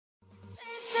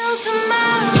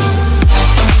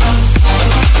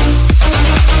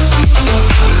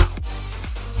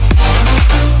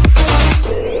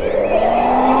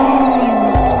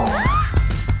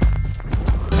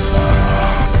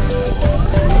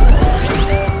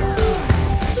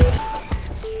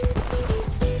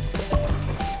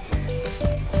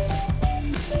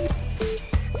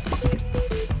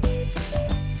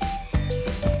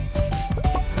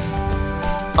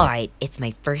Alright, it's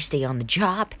my first day on the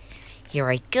job.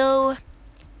 Here I go.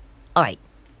 Alright,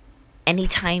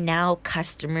 anytime now,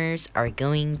 customers are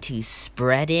going to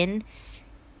spread in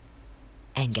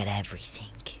and get everything.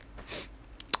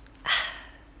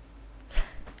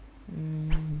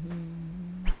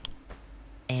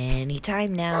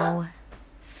 Anytime now.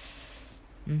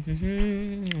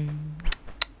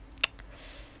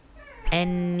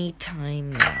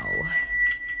 Anytime now.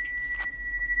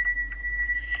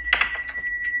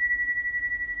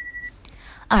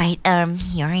 Alright,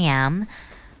 here I am.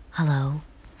 Hello.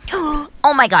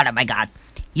 Oh my god.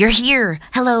 You're here.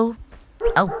 Hello.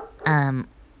 Oh,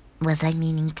 was I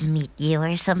meaning to meet you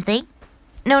or something?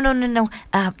 No.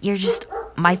 You're just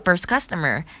my first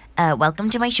customer. Welcome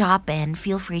to my shop, and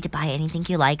feel free to buy anything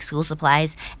you like, school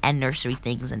supplies and nursery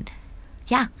things, and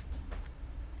yeah.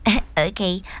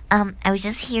 Okay, I was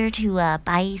just here to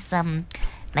buy some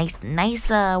nice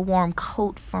warm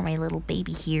coat for my little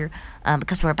baby here,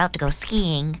 because we're about to go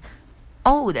skiing.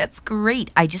 Oh, that's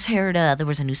great. I just heard there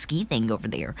was a new ski thing over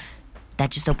there that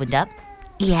just opened up.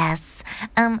 Yes.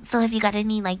 So have you got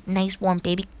any nice warm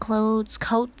baby clothes,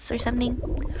 coats or something?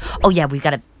 Oh yeah, we've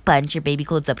got a bunch of baby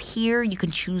clothes up here. You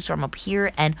can choose from up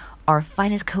here, and our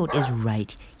finest coat is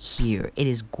right here. It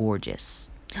is gorgeous.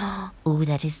 Oh,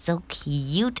 that is so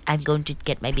cute. I'm going to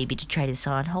get my baby to try this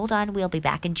on. Hold on, we'll be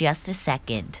back in just a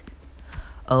second.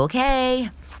 Okay.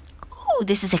 Oh,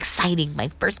 this is exciting. My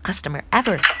first customer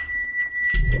ever.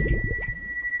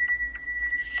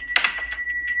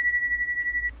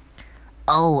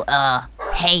 Oh,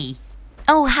 hey.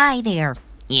 Oh, hi there.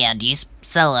 Yeah, do you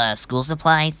sell, school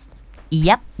supplies?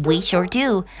 Yep, we sure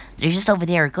do. They're just over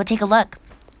there. Go take a look.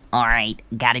 Alright,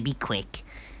 gotta be quick.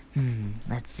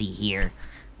 Let's see here.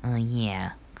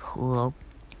 Yeah, cool.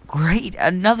 Great,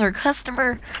 another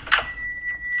customer.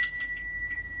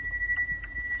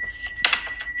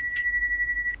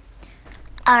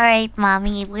 Alright,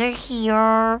 Mommy, we're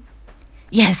here.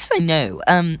 Yes, I know.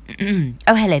 Oh,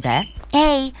 hello there.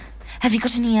 Hey. Have you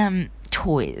got any,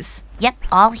 toys? Yep,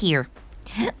 all here.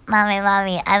 Mommy,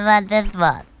 I want this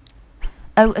one.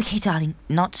 Oh, okay, darling.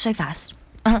 Not so fast.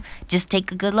 Just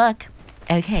take a good look.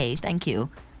 Okay, thank you.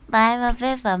 But I want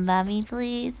this one, Mommy,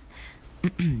 please.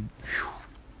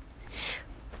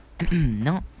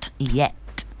 Not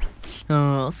yet.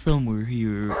 Somewhere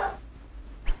here.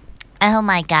 Oh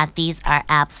my god, these are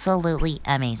absolutely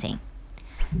amazing.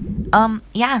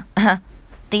 Yeah.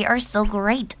 They are so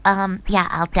great. Yeah,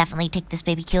 I'll definitely take this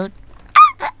baby cute.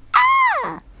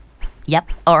 Yep,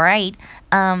 alright.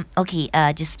 Okay,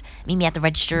 just meet me at the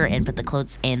register and put the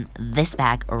clothes in this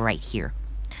bag right here.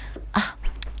 Oh,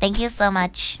 thank you so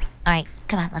much. Alright,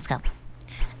 come on, let's go.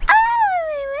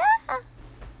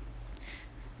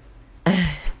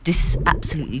 This is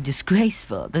absolutely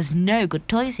disgraceful. There's no good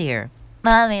toys here.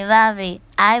 Mommy,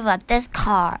 I want this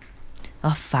car.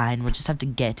 Oh, fine, we'll just have to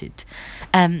get it.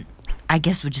 I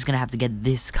guess we're just gonna have to get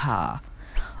this car.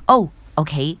 Oh,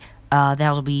 okay.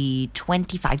 That'll be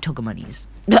 25 toga monies.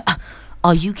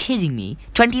 Are you kidding me?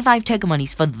 25 toga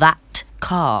monies for that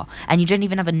car, and you don't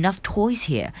even have enough toys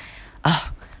here.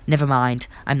 Never mind.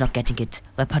 I'm not getting it.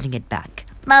 We're putting it back.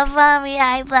 Mommy,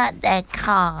 I want that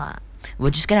car. We're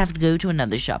just gonna have to go to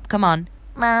another shop. Come on.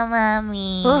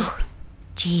 Mommy. Oh,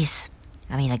 jeez.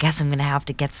 I mean, I guess I'm gonna have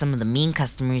to get some of the mean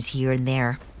customers here and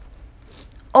there.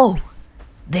 Oh,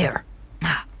 there.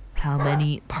 How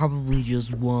many? Probably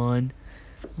just one.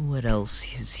 What else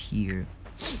is here?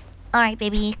 Alright,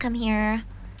 baby, come here.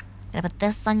 Gotta put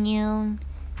this on you.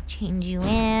 Change you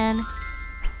in.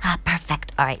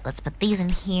 Perfect. Alright, let's put these in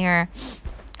here.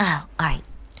 Oh, alright.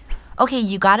 Okay,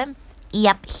 you got him?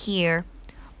 Yep, here.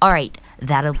 Alright,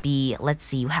 that'll be, let's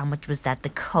see, how much was that? The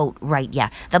coat, right, yeah.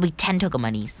 That'll be 10 toga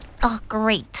monies. Oh,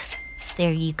 great.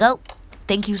 There you go.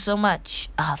 Thank you so much.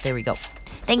 There we go.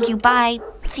 Thank you, bye.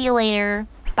 See you later.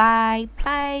 Bye.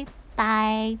 Bye.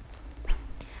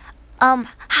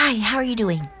 Hi, how are you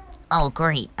doing? Oh,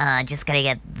 great. Just gotta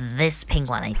get this pink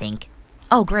one, I think.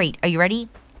 Oh, great. Are you ready?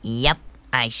 Yep,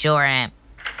 I sure am.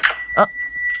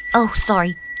 Oh,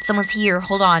 sorry. Someone's here.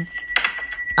 Hold on.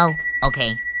 Oh,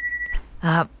 okay.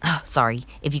 Sorry.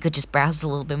 If you could just browse a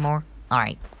little bit more.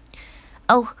 Alright.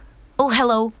 Oh,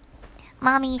 hello.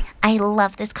 Mommy, I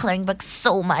love this coloring book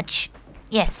so much.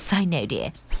 Yes, I know,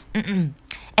 dear.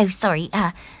 Oh, sorry.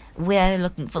 We're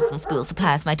looking for some school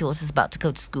supplies. My daughter's about to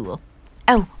go to school.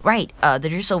 Oh, right. They're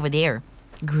just over there.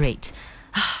 Great.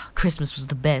 Christmas was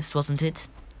the best, wasn't it?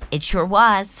 It sure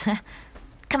was.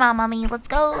 Come on, Mommy, let's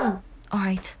go.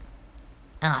 Alright.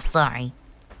 Oh, sorry.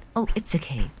 Oh, it's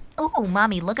okay. Oh,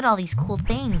 Mommy, look at all these cool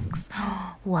things.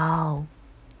 Wow.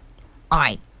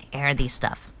 Alright, here are these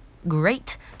stuff.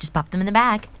 Great. Just pop them in the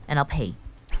bag, and I'll pay.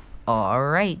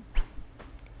 Alright.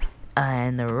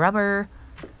 And the rubber.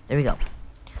 There we go.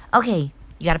 Okay,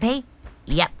 you gotta pay?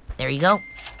 Yep, there you go.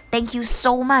 Thank you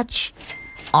so much.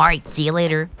 Alright, see you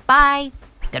later. Bye.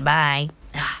 Goodbye.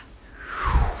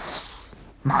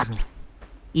 Mommy,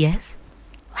 Yes?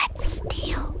 let's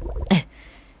steal.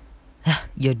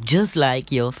 You're just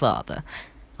like your father.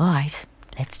 Alright,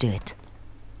 let's do it.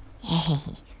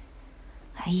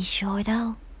 Are you sure,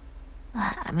 though?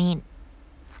 I mean,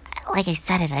 like I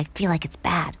said I feel like it's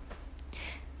bad.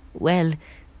 Well,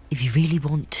 if you really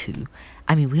want to.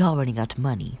 I mean, we already got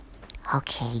money.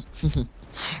 Okay.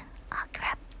 I'll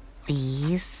grab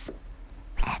these,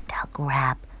 and I'll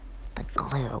grab the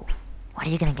glue. What are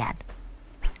you gonna get?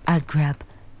 I'd grab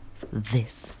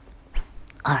this.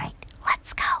 Alright,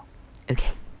 let's go.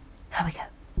 Okay, here we go.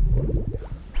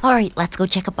 Alright, let's go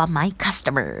check up on my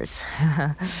customers.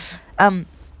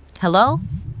 Hello?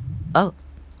 Oh,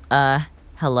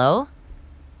 hello?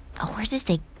 Oh, where did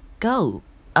they go?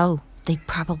 Oh, they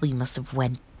probably must have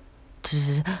went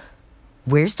to...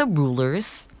 Where's the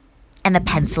rulers? And the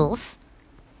pencils?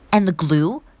 And the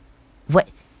glue? What?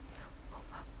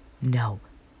 No.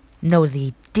 No,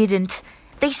 they didn't.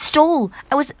 They stole.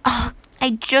 I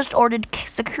just ordered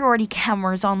security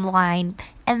cameras online,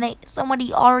 and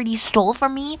somebody already stole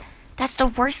from me? That's the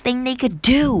worst thing they could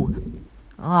do.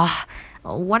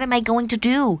 What am I going to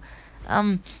do?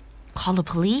 Call the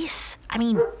police? I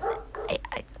mean,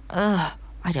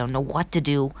 I don't know what to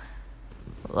do.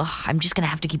 I'm just gonna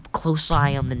have to keep a close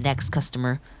eye on the next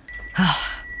customer.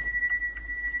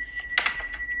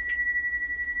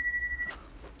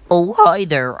 Oh, hi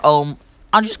there.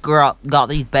 I just got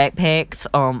these backpacks.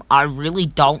 I really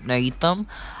don't need them.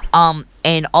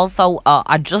 And also,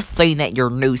 I just seen that your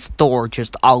new store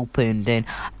just opened, and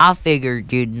I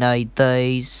figured you'd need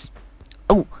these.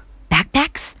 Oh,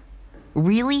 backpacks?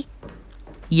 Really?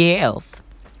 Yes.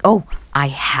 Oh, I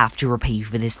have to repay you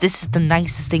for this. This is the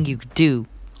nicest thing you could do.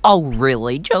 Oh,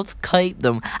 really? Just keep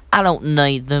them. I don't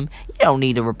need them. You don't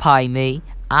need to repay me.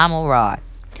 I'm alright.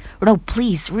 No,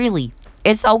 please, really.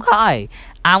 It's okay.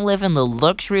 I'm living the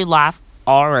luxury life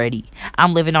already.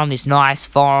 I'm living on this nice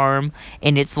farm,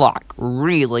 and it's, like,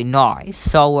 really nice.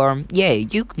 So, yeah,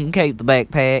 you can keep the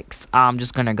backpacks. I'm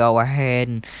just gonna go ahead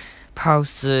and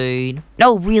proceed.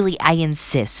 No, really, I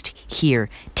insist. Here,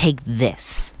 take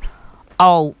this.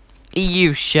 Oh,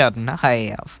 you shouldn't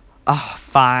have. Oh,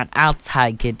 fine, I'll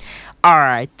take it.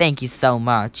 Alright, thank you so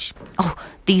much. Oh,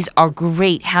 these are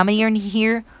great. How many are in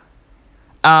here?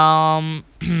 Let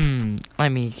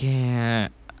me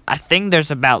get... I think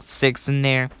there's about 6 in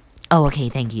there. Oh, okay,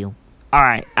 thank you.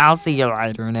 Alright, I'll see you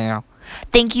later now.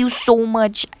 Thank you so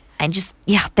much. And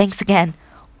yeah, thanks again.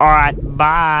 Alright,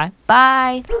 bye.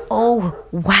 Bye. Oh,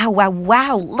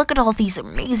 wow. Look at all these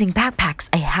amazing backpacks.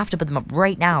 I have to put them up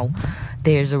right now.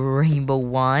 There's a rainbow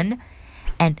one.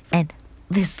 And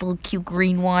this little cute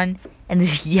green one. And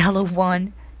this yellow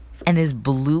one. And this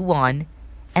blue one.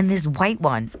 And this white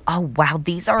one. Oh, wow,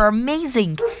 these are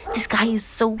amazing. This guy is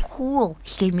so cool.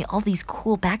 He gave me all these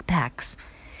cool backpacks.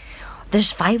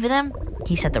 There's 5 of them?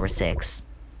 He said there were 6.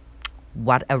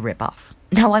 What a ripoff.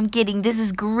 No, I'm kidding. This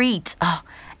is great. Oh,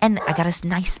 and I got a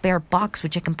nice spare box,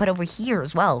 which I can put over here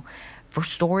as well. For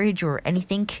storage or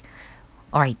anything.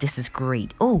 Alright, this is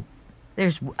great. Oh,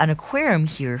 there's an aquarium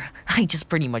here. I just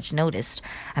pretty much noticed.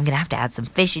 I'm gonna have to add some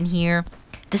fish in here.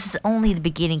 This is only the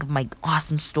beginning of my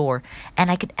awesome store.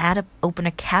 And I could open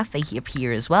a cafe up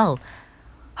here as well.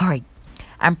 Alright,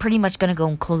 I'm pretty much gonna go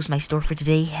and close my store for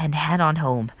today and head on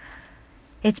home.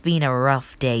 It's been a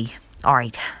rough day.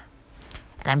 Alright.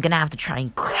 And I'm gonna have to try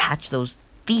and catch those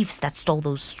thieves that stole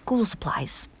those school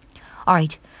supplies.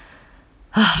 Alright.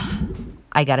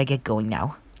 I gotta get going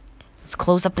now. Let's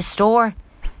close up the store.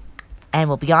 And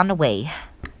we'll be on the way.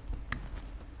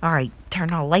 Alright,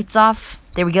 turn all the lights off.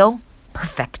 There we go.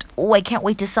 Perfect. Oh, I can't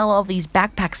wait to sell all these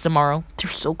backpacks tomorrow. They're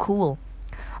so cool.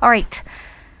 Alright,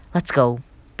 let's go.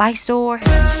 Bye, store.